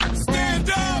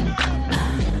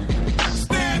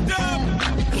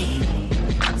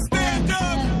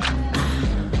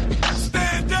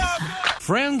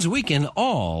friends, we can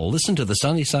all listen to the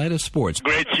sunny side of sports.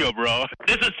 Great show, bro.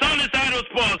 This is Sunny Side of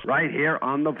Sports. Right here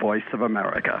on the Voice of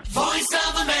America. Voice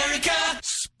of America.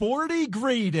 Sporty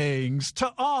greetings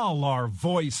to all our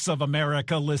Voice of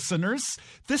America listeners.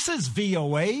 This is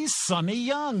VOA's Sonny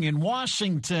Young in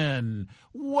Washington.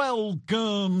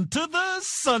 Welcome to the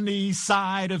sunny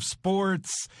side of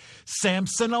sports.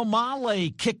 Samson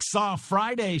Omale kicks off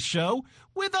Friday's show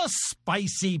with a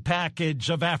spicy package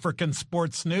of African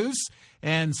sports news.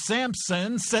 And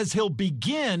Samson says he'll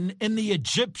begin in the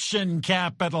Egyptian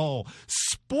capital.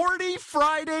 Sporty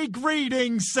Friday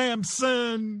greetings,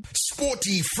 Samson.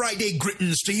 Sporty Friday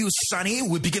greetings to you, Sonny.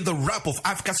 We begin the wrap of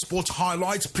Africa Sports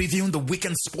Highlights, previewing the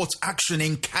weekend sports action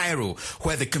in Cairo,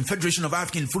 where the Confederation of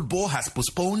African Football has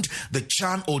postponed the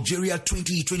CHAN Algeria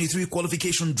 2023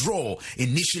 qualification draw,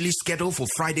 initially scheduled for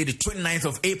Friday the 29th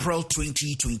of April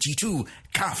 2022.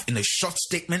 CAF, in a short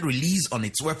statement released on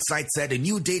its website, said a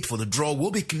new date for the draw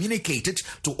will be communicated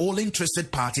to all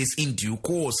interested parties in due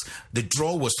course. The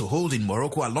draw was to hold in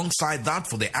Morocco alongside that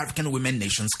for the African Women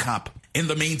Nations Cup. In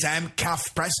the meantime,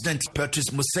 CAF President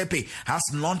Patrice Motsepe has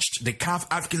launched the CAF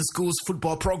African Schools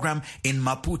football program in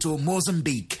Maputo,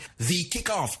 Mozambique. The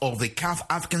kickoff of the CAF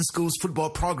African Schools football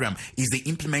program is the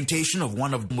implementation of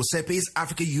one of Motsepe's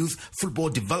Africa Youth football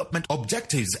development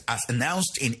objectives as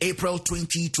announced in April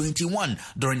 2021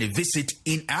 during a visit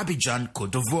in Abidjan,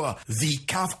 Cote d'Ivoire. The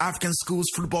CAF African Schools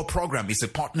football program is a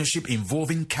partnership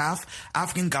involving CAF,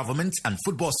 African governments and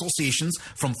football associations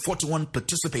from 41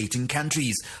 participating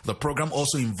countries. The program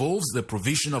also involves the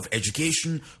provision of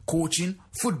education, coaching,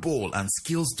 football and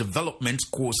skills development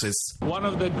courses. One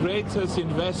of the greatest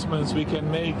investments we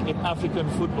can make in African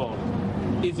football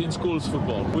is in schools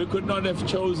football. We could not have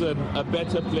chosen a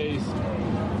better place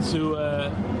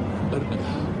to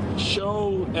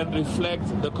show and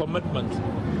reflect the commitment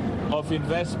of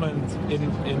investment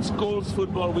in schools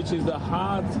football, which is the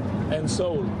heart and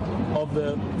soul of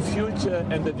the future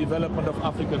and the development of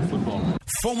African football.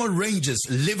 Former Rangers,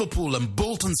 Liverpool and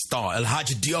Bolton star El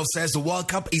Hadji Diop says the World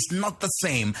Cup is not the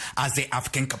same as the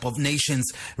African Cup of Nations.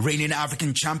 Reigning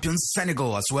African champions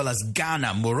Senegal, as well as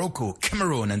Ghana, Morocco,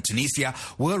 Cameroon and Tunisia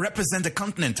will represent the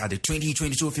continent at the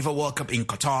 2022 FIFA World Cup in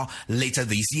Qatar later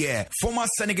this year. Former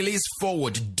Senegalese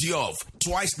forward Diop,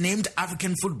 twice named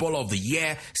African Footballer of the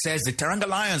Year, says the Teranga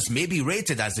Lions may be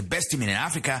rated as the best team in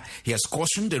Africa. He has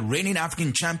cautioned the reigning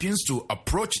African champions to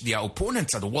approach their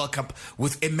opponents at the World Cup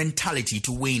with a mentality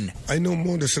to win. I know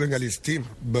more the Senegalese team,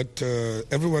 but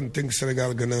everyone thinks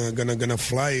Senegal gonna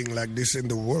flying like this in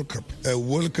the World Cup.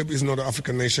 World Cup is not an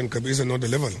African Nation Cup. It's another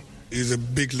level. It's a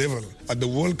big level. At the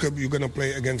World Cup, you're gonna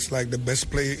play against like the best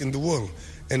player in the world.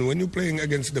 And when you're playing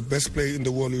against the best player in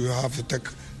the world, you have to take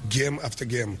game after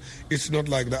game. It's not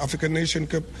like the African Nation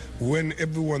Cup when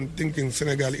everyone thinking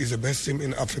Senegal is the best team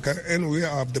in Africa, and we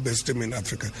are the best team in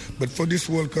Africa. But for this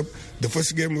World Cup, the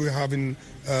first game we have in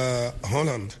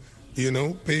Holland,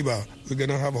 Pays-Bas. We're going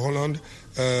to have Holland.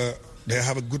 They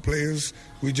have good players.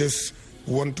 We just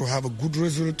want to have a good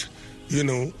result,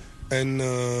 and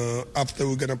after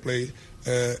we're going to play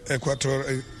Ecuador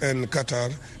and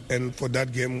Qatar, and for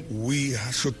that game we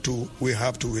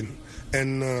have to win.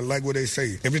 And like what they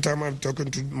say, every time I'm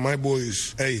talking to my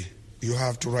boys, hey, you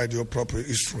have to write your proper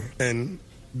history. And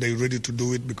they're ready to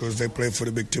do it because they play for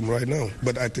the big team right now.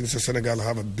 But I think Senegal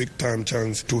have a big-time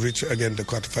chance to reach again the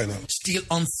quarterfinal. Still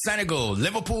on Senegal,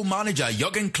 Liverpool manager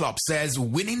Jurgen Klopp says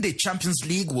winning the Champions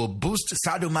League will boost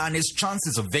Sadio Mane's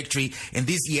chances of victory in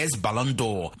this year's Ballon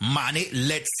d'Or. Mane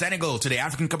led Senegal to the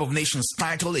African Cup of Nations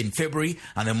title in February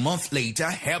and a month later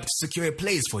helped secure a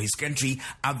place for his country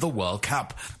at the World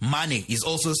Cup. Mane is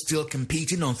also still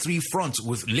competing on three fronts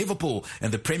with Liverpool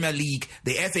in the Premier League,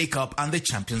 the FA Cup and the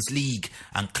Champions League.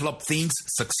 And Klopp thinks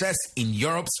success in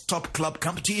Europe's top club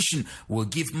competition will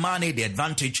give Mane the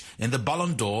advantage in the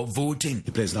Ballon d'Or voting. He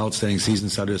plays an outstanding season.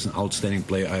 Sadio is an outstanding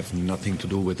player. I have nothing to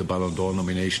do with the Ballon d'Or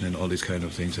nomination and all these kind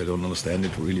of things. I don't understand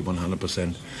it really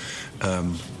 100%.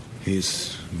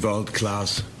 He's world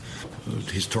class.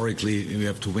 Historically, you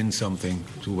have to win something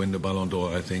to win the Ballon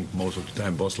d'Or. I think most of the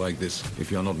time, boss like this. If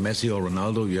you're not Messi or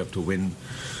Ronaldo, you have to win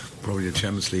probably the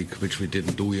Champions League, which we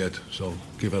didn't do yet. So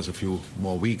give us a few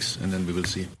more weeks and then we will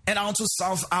see. And on to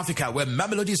South Africa, where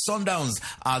Mamelodi Sundowns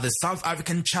are the South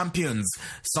African champions.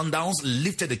 Sundowns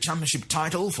lifted the championship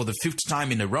title for the 5th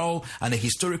time in a row and a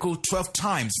historical 12th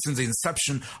time since the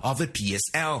inception of the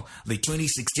PSL. The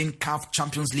 2016 CAF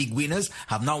Champions League winners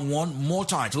have now won more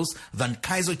titles than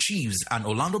Kaizer Chiefs and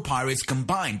Orlando Pirates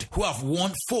combined, who have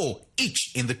won 4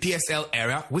 each in the PSL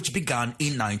era, which began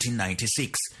in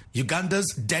 1996. Uganda's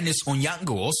Dennis Dennis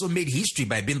Onyango also made history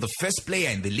by being the first player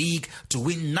in the league to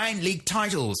win 9 league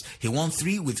titles. He won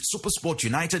 3 with SuperSport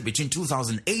United between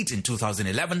 2008 and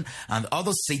 2011 and the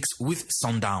other 6 with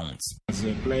Sundowns. As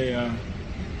a player,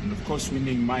 and of course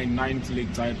winning my 9th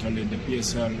league title in the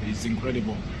PSL is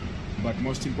incredible. But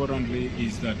most importantly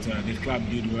is that the club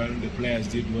did well, the players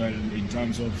did well in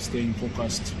terms of staying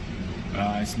focused.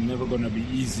 It's never going to be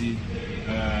easy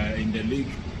in the league,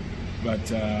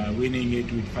 but winning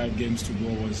it with 5 games to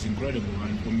go was incredible.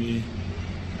 And for me,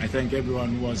 I thank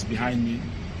everyone who was behind me,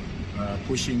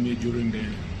 pushing me during the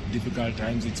difficult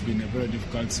times. It's been a very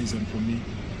difficult season for me,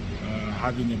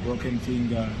 having a broken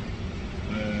finger,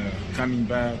 coming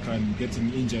back and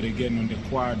getting injured again on the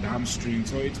quad, hamstring.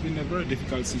 So it's been a very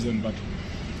difficult season, but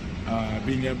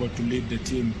being able to lead the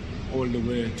team all the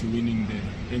way to winning the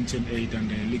Ancient 8 and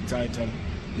the league title,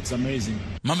 it's amazing.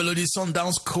 Mamelodi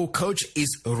Sundowns co-coach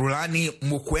is Rulani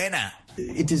Mukwena.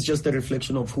 It is just a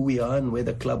reflection of who we are and where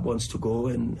the club wants to go,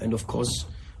 and of course,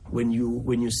 when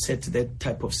you set that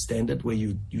type of standard where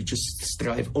you just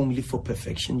strive only for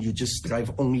perfection, you just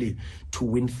strive only to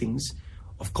win things,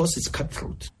 of course it's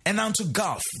cutthroat. And now to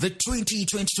golf. The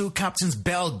 2022 Captain's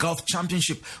Bell Golf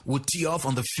Championship will tee off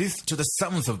on the 5th to the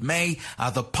 7th of May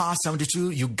at the Par 72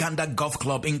 Uganda Golf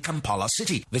Club in Kampala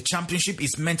City. The championship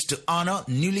is meant to honor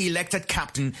newly elected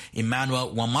captain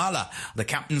Emmanuel Wamala. The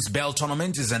Captain's Bell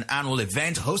tournament is an annual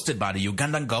event hosted by the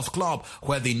Ugandan Golf Club,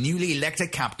 where the newly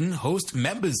elected captain hosts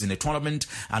members in the tournament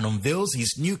and unveils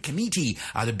his new committee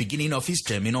at the beginning of his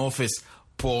term in office.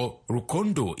 Paul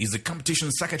Rukondo is the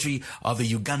competition secretary of the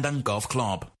Ugandan Golf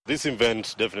Club. This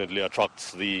event definitely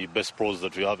attracts the best pros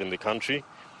that we have in the country.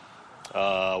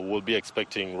 We'll be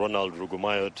expecting Ronald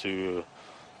Rugumayo to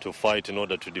fight in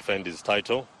order to defend his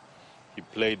title. He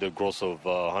played a gross of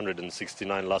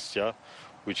 169 last year,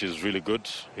 which is really good.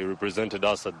 He represented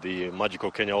us at the Magical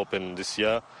Kenya Open this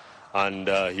year, and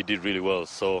he did really well.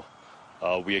 So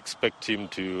we expect him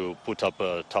to put up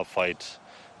a tough fight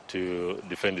to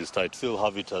defend his title. Still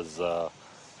have it as a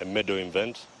medal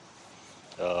event,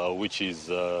 which is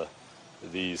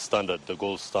the standard, the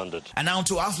gold standard. And now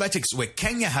to athletics, where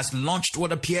Kenya has launched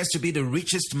what appears to be the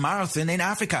richest marathon in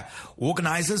Africa.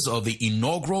 Organizers of the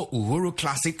inaugural Uhuru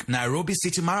Classic Nairobi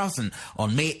City Marathon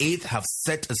on May 8th have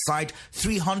set aside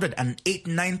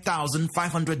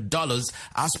 $389,500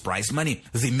 as prize money.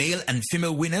 The male and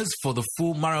female winners for the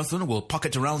full marathon will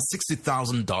pocket around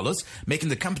 $60,000, making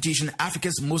the competition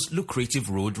Africa's most lucrative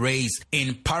road race.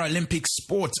 In Paralympic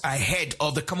sports, ahead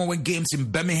of the Commonwealth Games in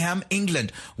Birmingham,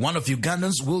 England, one of Uganda's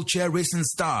wheelchair racing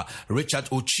star Richard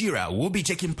Ochira will be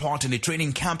taking part in a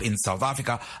training camp in South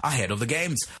Africa ahead of the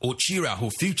games. Ochira, who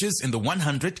features in the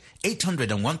 100,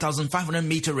 800 and 1,500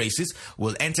 meter races,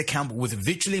 will enter camp with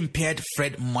visually impaired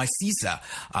Fred Maisisa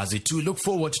as the two look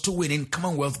forward to winning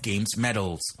Commonwealth Games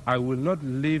medals. I will not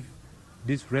leave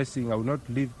this racing, I will not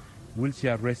leave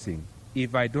wheelchair racing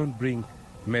if I don't bring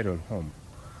medal home.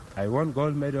 I won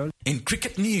gold medal. In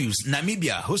cricket news,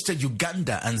 Namibia hosted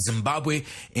Uganda and Zimbabwe,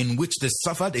 in which they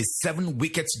suffered a 7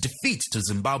 wickets defeat to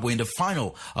Zimbabwe in the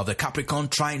final of the Capricorn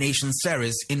Tri-Nation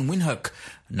Series in Windhoek.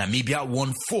 Namibia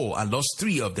won 4 and lost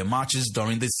 3 of their matches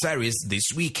during the series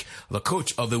this week. The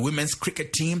coach of the women's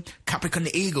cricket team, Capricorn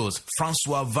Eagles,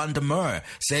 Francois van der Merwe,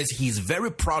 says he's very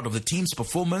proud of the team's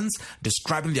performance,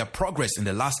 describing their progress in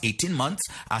the last 18 months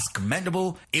as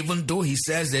commendable, even though he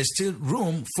says there's still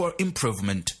room for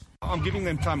improvement. I'm giving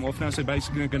them time off now, so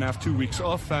basically they're going to have 2 weeks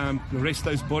off, rest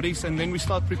those bodies, and then we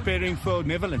start preparing for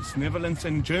Netherlands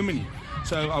and Germany.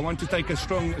 So I want to take a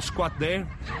strong squad there.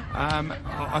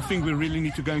 I think we really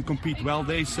need to go and compete well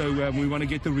there, so we want to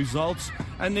get the results.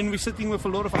 And then we're sitting with a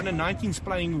lot of under-19s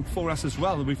playing for us as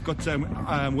well. We've got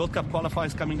World Cup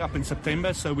qualifiers coming up in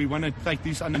September, so we want to take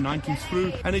these under-19s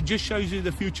through. And it just shows you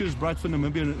the future is bright for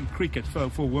Namibian cricket,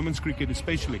 for women's cricket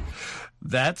especially.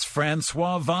 That's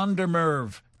Francois van der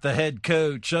Merwe, the head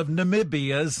coach of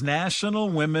Namibia's national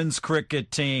women's cricket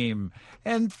team.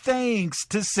 And thanks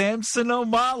to Samson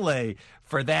Omale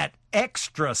for that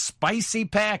extra spicy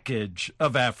package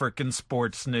of African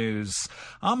sports news.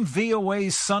 I'm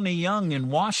VOA's Sonny Young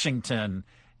in Washington,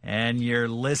 and you're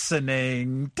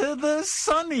listening to the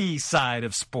sunny side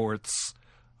of sports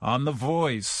on the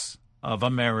Voice of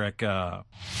America.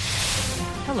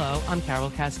 Hello, I'm Carol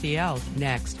Castiel.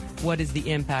 Next, What is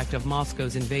the impact of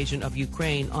Moscow's invasion of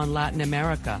Ukraine on Latin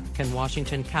America? Can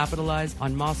Washington capitalize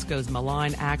on Moscow's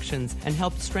malign actions and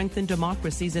help strengthen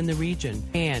democracies in the region?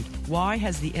 And why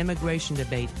has the immigration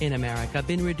debate in America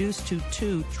been reduced to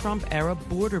 2 Trump-era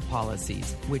border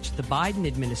policies, which the Biden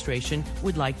administration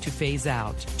would like to phase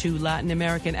out? 2 Latin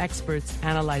American experts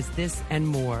analyze this and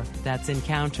more. That's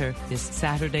Encounter this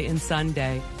Saturday and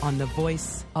Sunday on The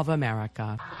Voice of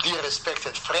America. Dear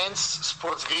respected friends,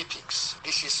 sports greetings.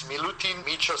 This is Milutin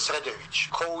Micho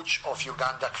Sredovic, coach of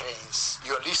Uganda Cranes.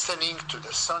 You're listening to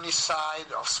the sunny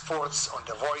side of sports on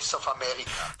The Voice of America.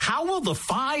 How will the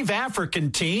 5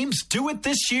 African teams do at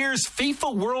this year's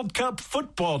FIFA World Cup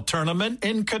football tournament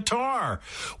in Qatar?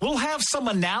 We'll have some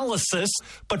analysis,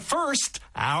 but first,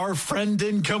 our friend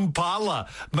in Kampala,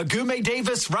 Magume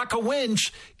Davis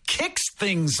Rakawinch, kicks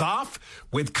things off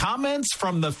with comments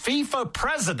from the FIFA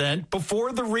president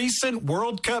before the recent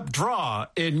World Cup draw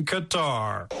in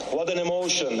Qatar. What an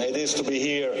emotion it is to be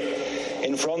here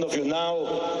in front of you. Now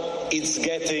it's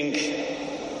getting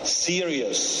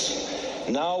serious.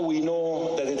 Now we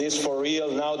know that it is for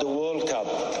real. Now the World Cup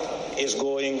is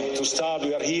going to start.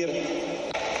 We are here.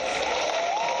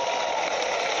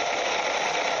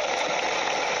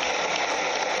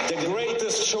 The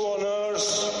greatest show on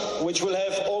earth, which will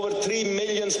have over 3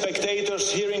 million spectators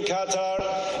here in Qatar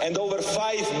and over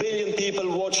 5 billion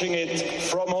people watching it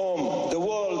from home. The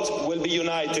world will be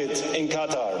united in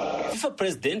Qatar. FIFA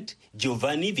President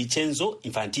Giovanni Vincenzo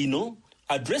Infantino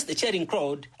addressed the cheering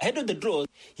crowd ahead of the draw.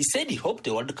 He said he hoped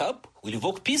the World Cup will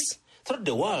evoke peace throughout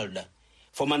the world.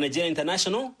 Former Nigerian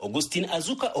international Augustine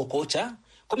Azuka Okocha,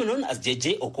 commonly known as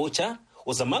JJ Okocha,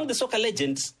 was among the soccer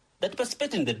legends that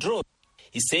participated in the draw.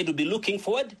 He said we'll be looking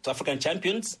forward to African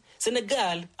champions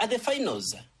Senegal at the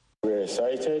finals. We're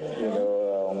excited.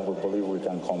 We believe we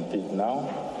can compete now.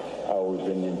 We've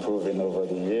been improving over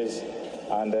the years,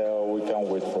 and we can't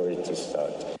wait for it to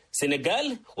start.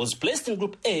 Senegal was placed in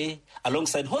Group A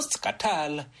alongside hosts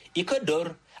Qatar,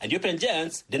 Ecuador, and European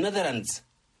giants, the Netherlands.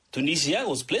 Tunisia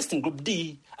was placed in Group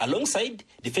D alongside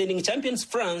defending champions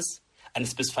France and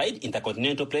specified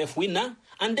intercontinental playoff winner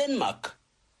and Denmark.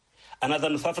 Another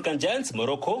North African giants,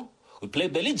 Morocco, will play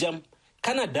Belgium,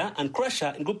 Canada, and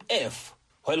Croatia in Group F,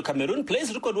 while Cameroon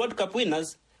plays record World Cup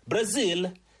winners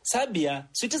Brazil, Serbia,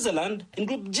 Switzerland in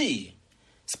Group G.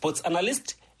 Sports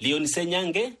analyst Leon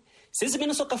Senyange says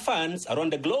many soccer fans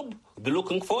around the globe will be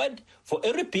looking forward for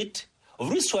a repeat of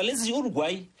Luis Suarez's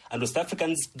Uruguay and West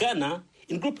Africans Ghana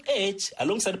in Group H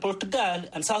alongside Portugal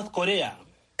and South Korea.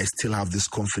 I still have this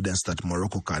confidence that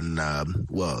Morocco can,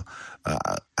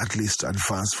 at least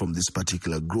advance from this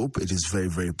particular group. It is very,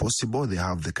 very possible. They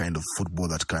have the kind of football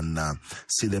that can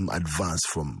see them advance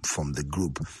from the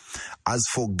group. As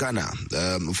for Ghana,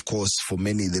 of course, for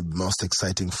many, the most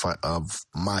exciting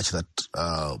match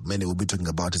that many will be talking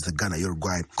about is the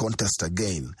Ghana-Uruguay contest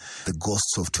again. The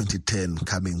ghosts of 2010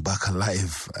 coming back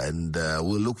alive, and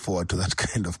we'll look forward to that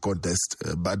kind of contest.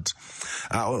 But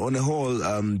on the whole,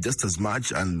 just as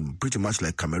much and pretty much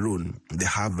like Cameroon, they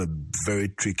have a very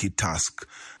tricky task.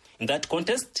 In that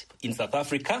contest, in South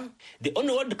Africa, the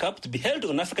only World Cup to be held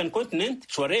on African continent,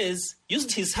 Suarez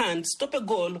used his hand to stop a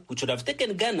goal which would have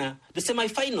taken Ghana to the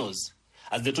semi-finals,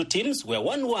 as the two teams were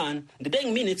 1-1 in the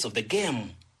dying minutes of the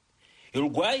game.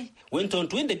 Uruguay went on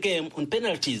to win the game on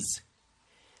penalties.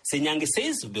 Senyange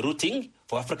says we'll be rooting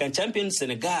for African champion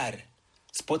Senegal.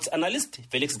 Sports analyst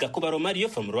Felix Gakuba Romario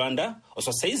from Rwanda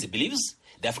also says he believes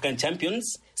the African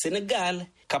champions, Senegal,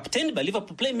 captained by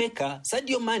Liverpool playmaker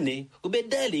Sadio Mane, will be a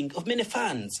darling of many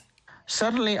fans.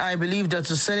 Certainly, I believe that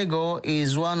Senegal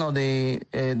is one of the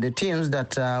teams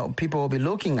that people will be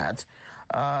looking at.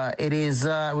 It is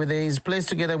with his place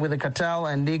together with the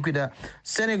Qatar and Ecuador.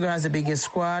 Senegal has the biggest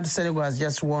squad. Senegal has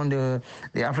just won the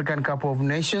African Cup of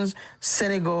Nations.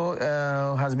 Senegal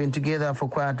has been together for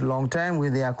quite a long time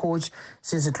with their coach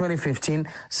since 2015.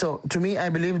 So to me, I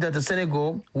believe that the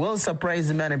Senegal will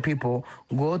surprise many people,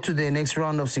 go to the next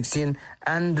round of 16,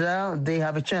 and they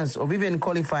have a chance of even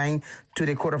qualifying to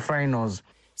the quarterfinals.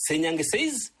 Senyange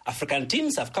says African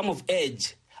teams have come of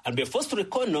age and be forced to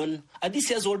reckon on at this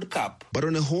year's World Cup. But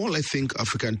on the whole, I think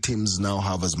African teams now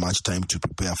have as much time to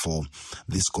prepare for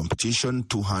this competition.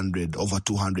 Over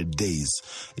 200 days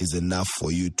is enough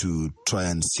for you to try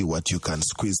and see what you can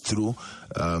squeeze through,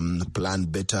 plan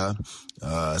better.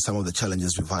 Some of the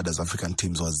challenges we've had as African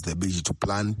teams was the ability to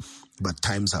plan, but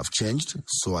times have changed.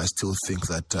 So I still think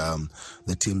that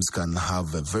the teams can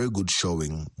have a very good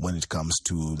showing when it comes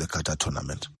to the Qatar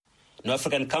tournament. No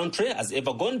African country has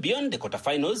ever gone beyond the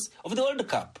quarterfinals of the World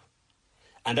Cup.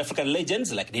 And African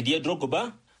legends like Didier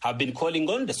Drogba have been calling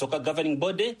on the soccer governing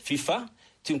body, FIFA,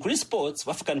 to increase sports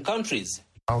for African countries.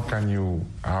 How can you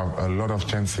have a lot of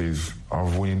chances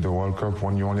of winning the World Cup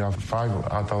when you only have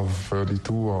 5 out of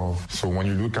 32? So when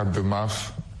you look at the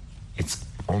math, it's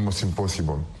almost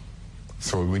impossible.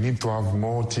 So we need to have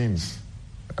more teams,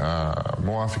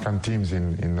 more African teams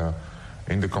in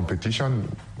the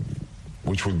competition,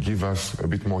 which will give us a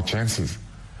bit more chances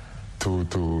to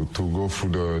go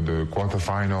through the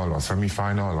quarterfinal or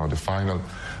semi-final or the final.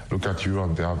 Look at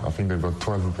Europe; I think they've got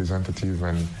 12 representatives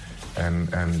and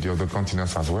the other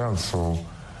continents as well. So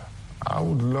I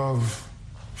would love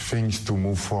things to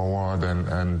move forward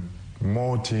and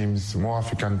more teams, more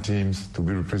African teams to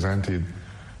be represented,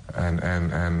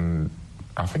 and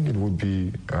I think it would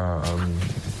be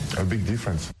a big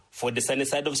difference. For the sunny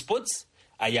side of sports,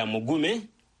 I am Mugume.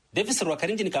 Davis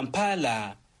Rwakarinji in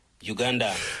Kampala,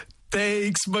 Uganda.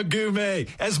 Thanks, Magume.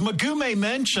 As Magume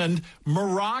mentioned,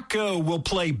 Morocco will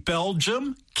play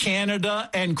Belgium, Canada,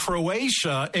 and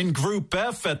Croatia in Group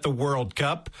F at the World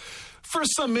Cup. For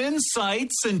some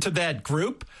insights into that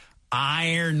group,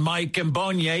 Iron Mike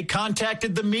Mbonye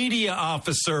contacted the media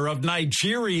officer of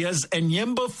Nigeria's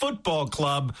Enyimba Football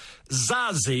Club,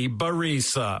 Zazie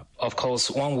Barisa. Of course,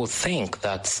 one would think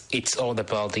that it's all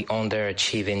about the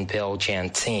underachieving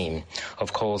Belgian team.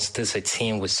 Of course, this is a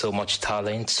team with so much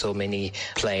talent, so many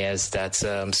players that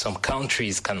some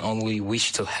countries can only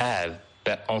wish to have.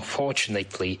 But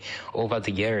unfortunately, over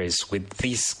the years, with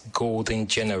this golden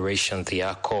generation they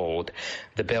are called,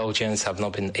 the Belgians have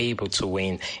not been able to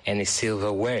win any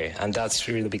silverware. And that's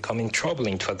really becoming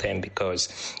troubling for them because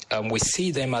we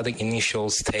see them at the initial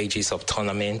stages of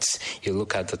tournaments. You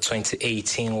look at the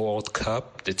 2018 World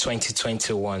Cup, the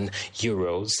 2021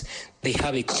 Euros. They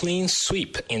have a clean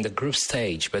sweep in the group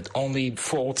stage, but only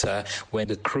falter when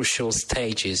the crucial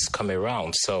stages come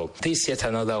around. So this is yet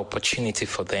another opportunity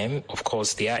for them. Of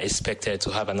course, they are expected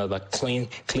to have another clean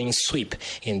sweep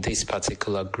in this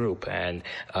particular group and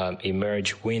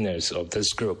emerge winners of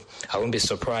this group. I won't be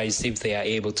surprised if they are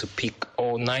able to pick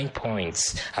all 9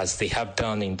 points as they have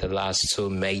done in the last 2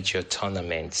 major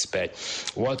tournaments. But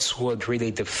what would really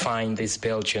define this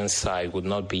Belgian side would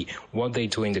not be what they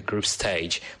do in the group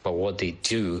stage, but what they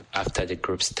do after the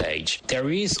group stage. There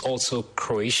is also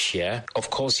Croatia. Of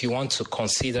course, you want to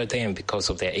consider them because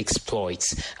of their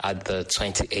exploits at the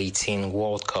 2018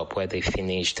 World Cup, where they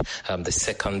finished the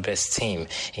second best team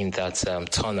in that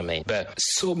tournament. But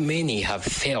so many have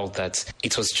felt that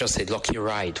it was just a lucky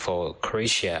ride for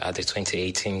Croatia at the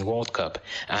 2018 World Cup.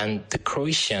 And the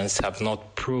Croatians have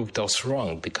not proved us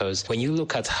wrong, because when you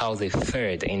look at how they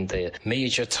fared in the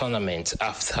major tournament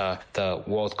after the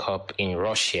World Cup in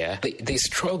Russia, they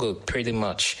struggled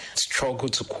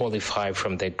to qualify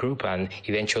from their group and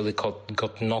eventually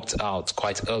got knocked out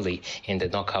quite early in the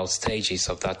knockout stages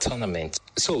of that tournament.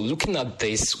 So looking at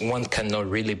this, one cannot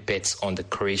really bet on the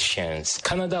Croatians.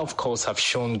 Canada, of course, have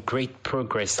shown great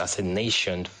progress as a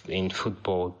nation in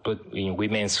football, but in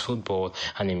women's football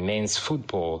and in men's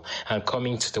football. And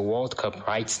coming to the World Cup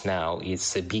right now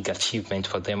is a big achievement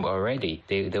for them already.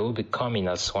 They will be coming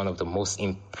as one of the most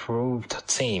improved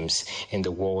teams in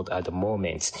the world at the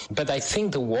moment. But I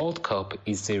think the World Cup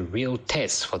is a real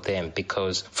test for them,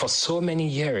 because for so many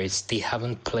years they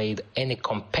haven't played any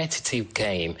competitive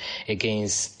game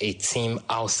against a team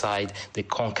outside the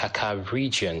CONCACAF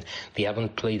region. They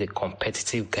haven't played a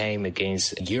competitive game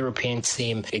against a European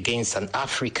team, against an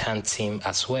African team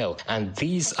as well. And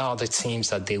these are the teams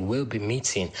that they will be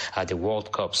meeting at the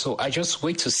World Cup. So I just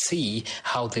wait to see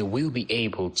how they will be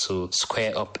able to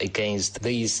square up against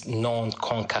these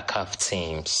non-CONCACAF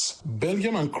teams.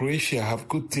 Belgium and Croatia have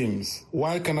good teams,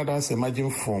 while Canada's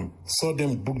emerging form saw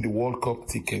them book the World Cup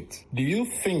ticket. Do you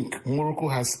think Morocco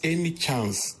has any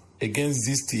chance against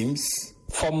these teams?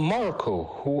 For Morocco,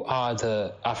 who are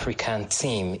the African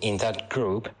team in that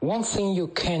group, one thing you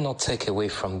cannot take away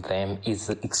from them is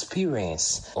the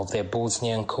experience of their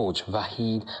Bosnian coach,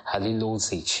 Vahid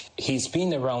Halilovic. He's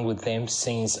been around with them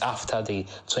since after the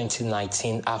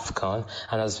 2019 AFCON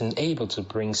and has been able to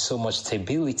bring so much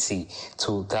stability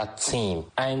to that team.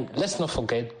 And let's not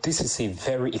forget, this is a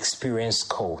very experienced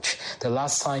coach. The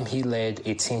last time he led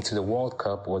a team to the World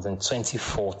Cup was in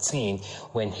 2014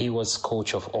 when he was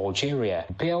coach of Algeria.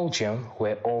 Belgium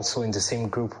were also in the same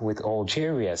group with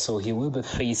Algeria, so he will be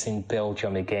facing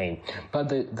Belgium again. But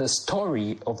the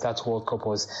story of that World Cup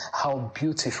was how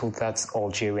beautiful that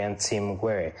Algerian team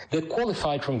were. They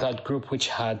qualified from that group, which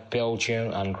had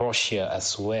Belgium and Russia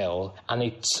as well, and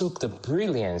it took the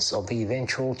brilliance of the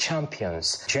eventual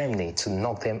champions, Germany, to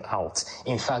knock them out.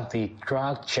 In fact, they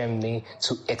dragged Germany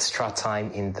to extra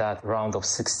time in that round of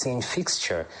 16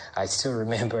 fixture. I still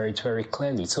remember it very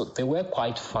clearly. So they were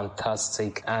quite fantastic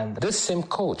fantastic. And this same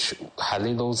coach,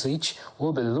 Halilovic,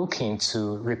 will be looking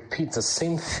to repeat the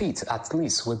same feat, at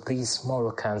least with this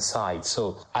Moroccan side.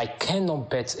 So I cannot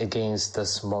bet against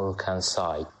this Moroccan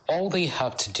side. All they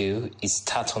have to do is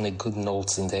start on a good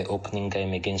note in their opening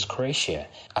game against Croatia.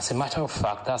 As a matter of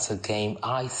fact, that's a game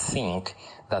I think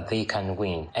that they can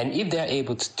win. And if they're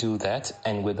able to do that,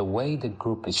 and with the way the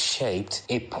group is shaped,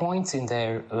 a point in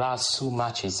their last two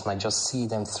matches might just see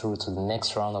them through to the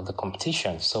next round of the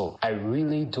competition. So I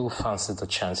really do fancy the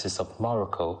chances of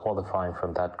Morocco qualifying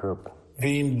from that group.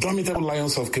 The indomitable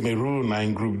Lions of Cameroon are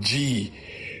in Group G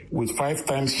with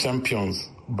 5-time champions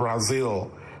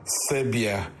Brazil,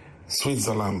 Serbia,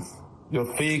 Switzerland.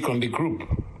 Your take on the group?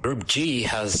 Group G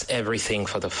has everything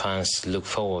for the fans to look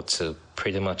forward to.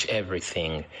 Pretty much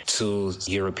everything. 2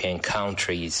 European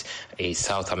countries, a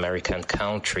South American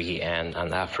country and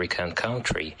an African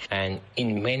country. And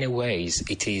in many ways,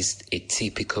 it is a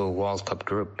typical World Cup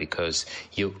group because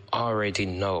you already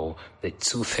know the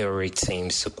 2 favorite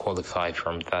teams to qualify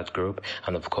from that group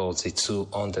and, of course, the 2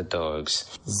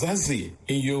 underdogs. Zazie,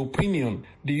 in your opinion,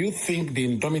 do you think the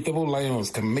indomitable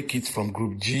Lions can make it from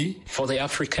Group G? For the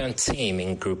African team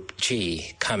in Group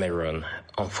G, Cameroon,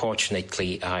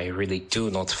 unfortunately, I really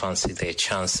do not fancy their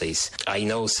chances. I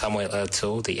know Samuel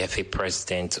Eto'o, the FA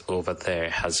president over there,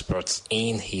 has brought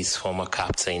in his former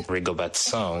captain, Rigobert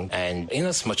Song, and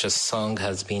inasmuch as Song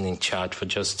has been in charge for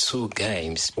just 2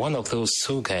 games, one of those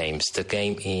 2 games, the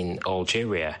game in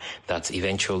Algeria that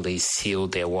eventually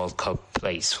sealed their World Cup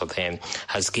place for them,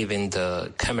 has given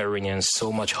the Cameroonians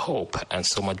so much hope and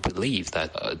so much belief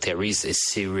that there is a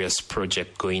serious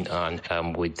project going on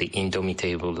with the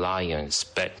indomitable Lions.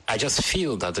 But I just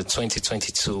feel that the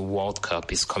 2022 World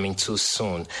Cup is coming too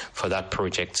soon for that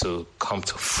project to come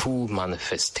to full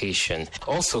manifestation.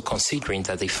 Also considering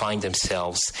that they find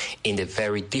themselves in a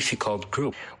very difficult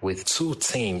group with 2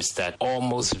 teams that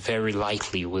almost very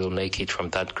likely will make it from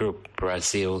that group,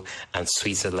 Brazil and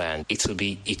Switzerland. It will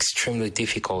be extremely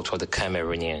difficult for the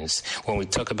Cameroonians. When we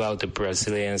talk about the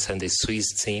Brazilians and the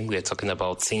Swiss team, we are talking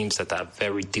about teams that are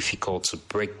very difficult to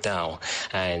break down.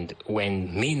 And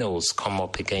when minnows come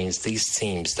up against these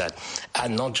teams that are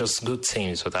not just good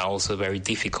teams, but are also very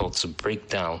difficult to break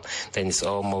down, then it's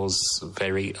almost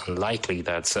very unlikely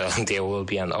that there will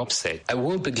be an upset. I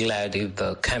will be glad if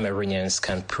the Cameroonians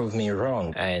can prove me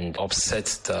wrong and upset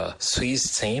the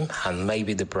Swiss team and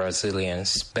maybe the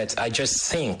Brazilians. But I just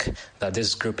think that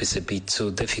this group is a bit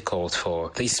too difficult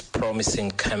for this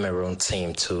promising Cameroon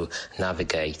team to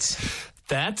navigate.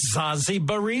 That's Zazie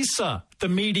Barisa, the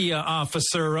media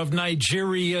officer of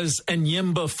Nigeria's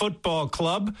Enyimba Football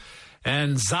Club.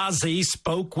 And Zazie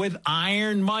spoke with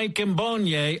Iron Mike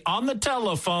Mbonye on the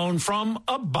telephone from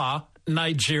Aba,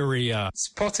 Nigeria.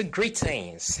 Sporting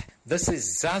greetings. This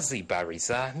is Zazie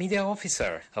Barisa, media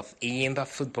officer of Enyimba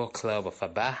Football Club of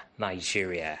Aba,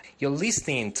 Nigeria. You're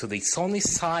listening to the sunny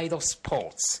side of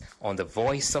sports on the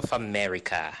Voice of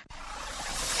America.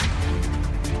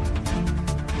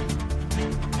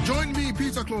 Join me,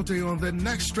 Peter Clote, on the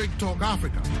next Straight Talk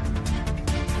Africa.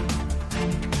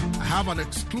 I have an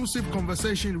exclusive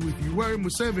conversation with Yoweri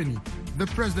Museveni, the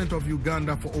president of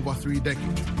Uganda for over 3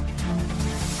 decades.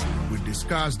 We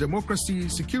discuss democracy,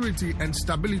 security, and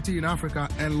stability in Africa,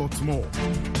 and lots more.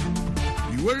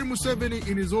 Yoweri Museveni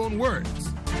in his own words.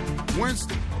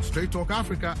 Wednesday on Straight Talk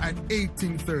Africa at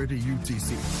 18:30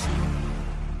 UTC.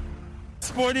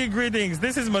 Sporty greetings.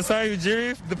 This is Masai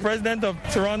Ujiri, the president of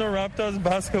Toronto Raptors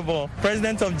Basketball,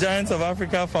 president of Giants of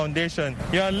Africa Foundation.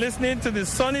 You are listening to the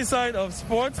sunny side of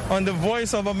sports on the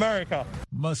Voice of America.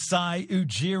 Masai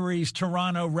Ujiri's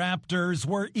Toronto Raptors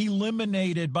were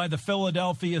eliminated by the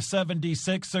Philadelphia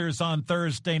 76ers on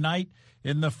Thursday night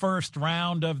in the first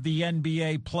round of the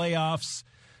NBA playoffs.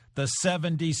 The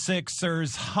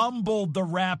 76ers humbled the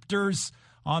Raptors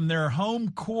on their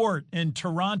home court in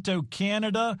Toronto,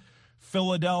 Canada.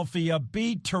 Philadelphia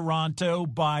beat Toronto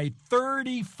by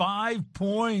 35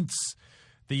 points.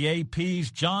 The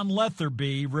AP's John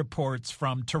Letherby reports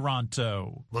from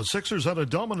Toronto. The Sixers had a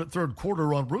dominant third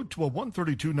quarter en route to a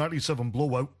 132-97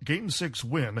 blowout Game 6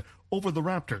 win over the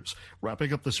Raptors,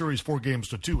 wrapping up the series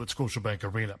 4-2 at Scotiabank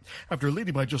Arena. After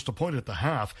leading by just a point at the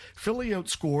half, Philly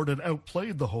outscored and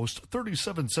outplayed the host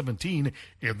 37-17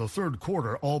 in the third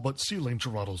quarter, all but sealing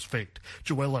Toronto's fate.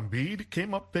 Joel Embiid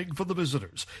came up big for the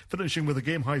visitors, finishing with a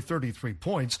game-high 33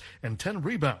 points and 10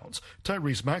 rebounds.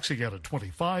 Tyrese Maxey added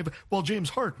 25, while James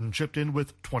Harden chipped in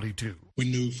with 22.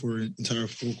 We knew for an entire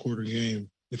full-quarter game,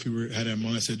 if we had that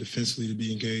mindset defensively to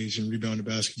be engaged and rebound the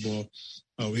basketball,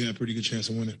 we had a pretty good chance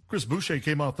of winning. Chris Boucher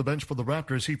came off the bench for the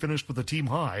Raptors. He finished with a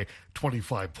team-high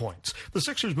 25 points. The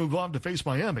Sixers move on to face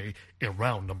Miami in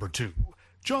round number 2.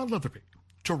 John Leatherby,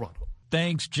 Toronto.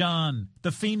 Thanks, John.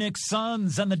 The Phoenix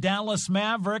Suns and the Dallas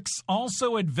Mavericks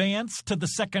also advanced to the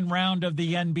second round of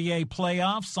the NBA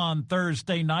playoffs on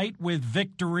Thursday night with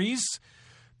victories.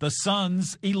 The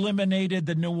Suns eliminated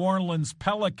the New Orleans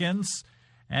Pelicans,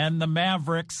 and the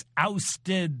Mavericks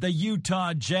ousted the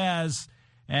Utah Jazz,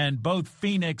 and both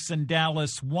Phoenix and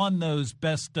Dallas won those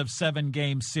best-of-7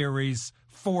 game series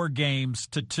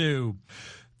 4-2.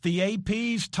 The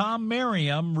AP's Tom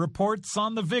Merriam reports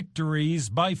on the victories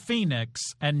by Phoenix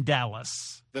and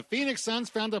Dallas. The Phoenix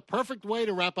Suns found a perfect way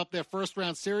to wrap up their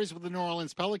first-round series with the New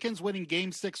Orleans Pelicans, winning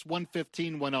Game 6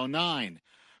 115-109.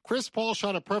 Chris Paul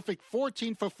shot a perfect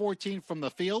 14 for 14 from the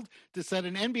field to set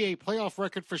an NBA playoff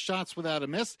record for shots without a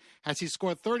miss, as he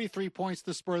scored 33 points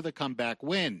to spur the comeback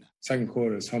win. Second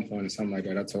quarter, at some point or something like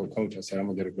that, I told Coach, I said, I'm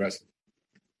going to get aggressive.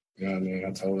 You know what I mean?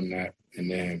 I told him that. And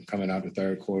then coming out the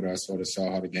third quarter, I sort of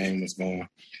saw how the game was going. I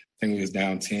think we was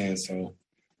down 10, so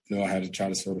I had to try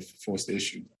to sort of force the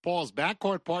issue. Paul's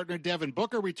backcourt partner, Devin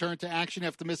Booker, returned to action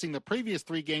after missing the previous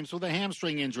 3 games with a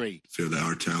hamstring injury. I feel that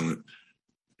our talent,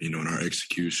 and our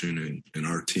execution and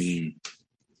our team,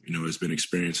 has been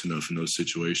experienced enough in those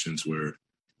situations where,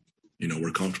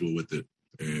 we're comfortable with it.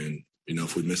 And,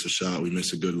 if we miss a shot, we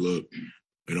miss a good look,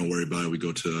 we don't worry about it. We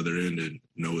go to the other end and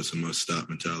know it's a must-stop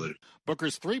mentality.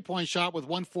 Booker's three-point shot with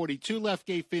 1:42 left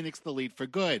gave Phoenix the lead for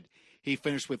good. He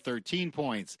finished with 13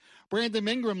 points. Brandon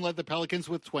Ingram led the Pelicans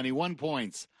with 21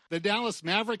 points. The Dallas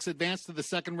Mavericks advanced to the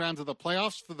second round of the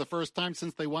playoffs for the first time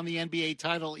since they won the NBA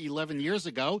title 11 years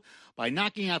ago by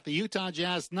knocking out the Utah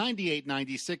Jazz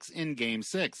 98-96 in Game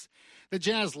 6. The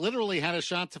Jazz literally had a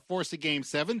shot to force a Game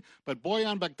 7, but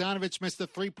Bojan Bogdanovic missed a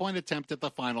three-point attempt at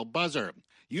the final buzzer.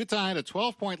 Utah had a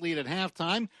 12-point lead at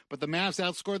halftime, but the Mavs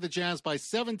outscored the Jazz by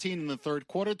 17 in the third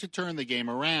quarter to turn the game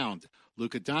around.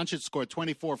 Luka Doncic scored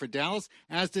 24 for Dallas,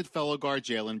 as did fellow guard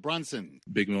Jalen Brunson.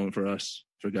 Big moment for us,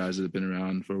 for guys that have been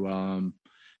around for a while.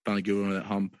 Finally get over that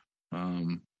hump.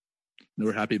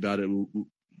 We're happy about it.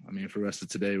 For the rest of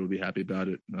today, we'll be happy about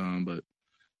it. But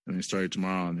starting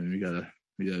tomorrow, we got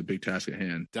a big task at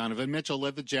hand. Donovan Mitchell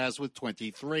led the Jazz with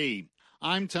 23.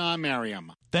 I'm Tom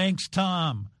Merriam. Thanks,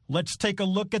 Tom. Let's take a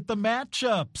look at the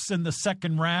matchups in the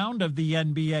second round of the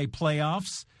NBA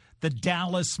playoffs. The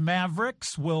Dallas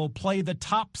Mavericks will play the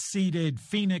top-seeded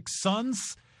Phoenix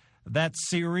Suns. That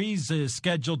series is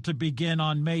scheduled to begin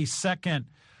on May 2nd.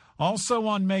 Also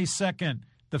on May 2nd,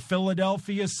 the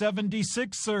Philadelphia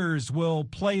 76ers will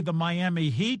play the Miami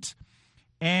Heat.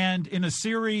 And in a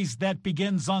series that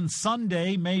begins on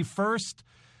Sunday, May 1st,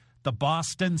 the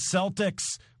Boston Celtics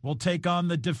will take on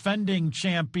the defending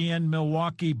champion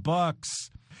Milwaukee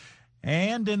Bucks.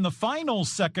 And in the final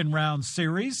second-round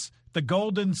series, the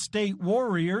Golden State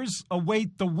Warriors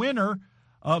await the winner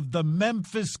of the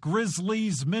Memphis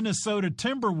Grizzlies-Minnesota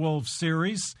Timberwolves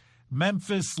series.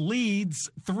 Memphis leads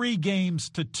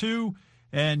 3-2,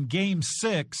 and Game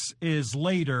 6 is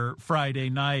later Friday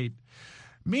night.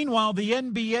 Meanwhile, the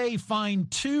NBA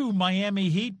fined 2 Miami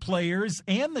Heat players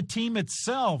and the team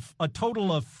itself a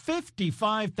total of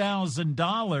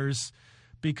 $55,000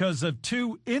 because of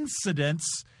 2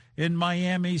 incidents in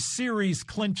Miami's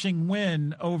series-clinching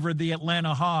win over the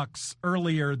Atlanta Hawks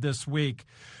earlier this week.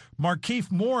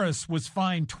 Markieff Morris was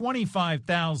fined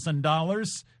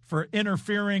 $25,000 for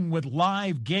interfering with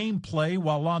live gameplay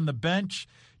while on the bench.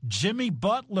 Jimmy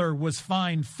Butler was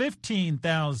fined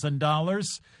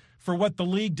 $15,000 for what the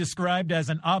league described as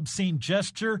an obscene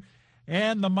gesture,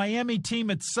 and the Miami team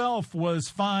itself was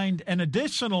fined an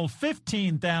additional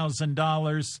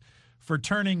 $15,000 for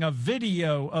turning a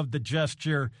video of the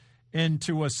gesture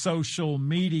into a social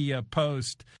media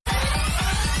post.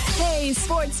 Hey,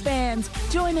 sports fans,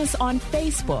 join us on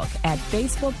Facebook at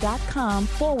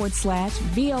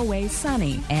facebook.com/VOA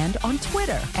Sunny and on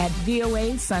Twitter at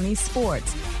VOA Sunny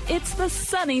Sports. It's the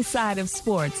sunny side of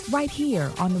sports right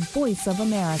here on the Voice of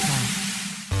America.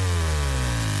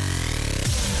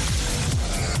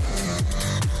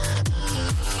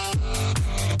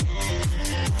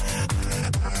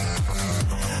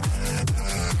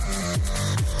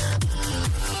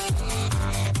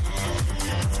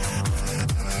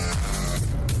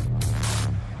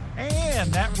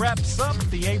 And that wraps up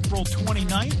the April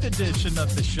 29th edition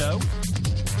of the show.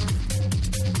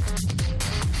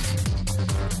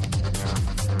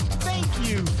 Thank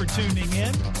you for tuning in,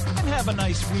 and have a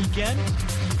nice weekend.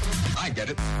 I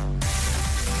get it.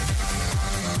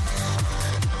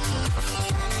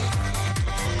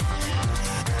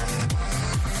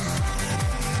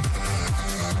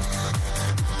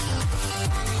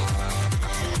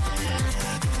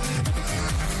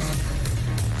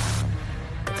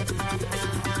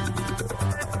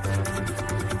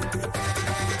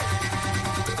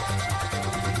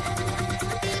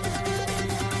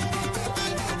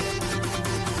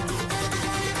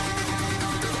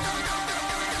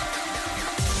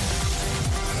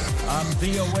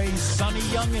 VOA's Sonny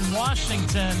Young in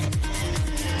Washington.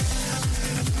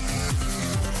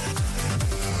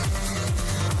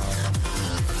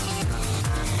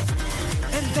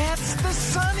 And that's the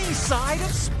sunny side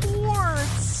of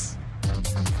sports.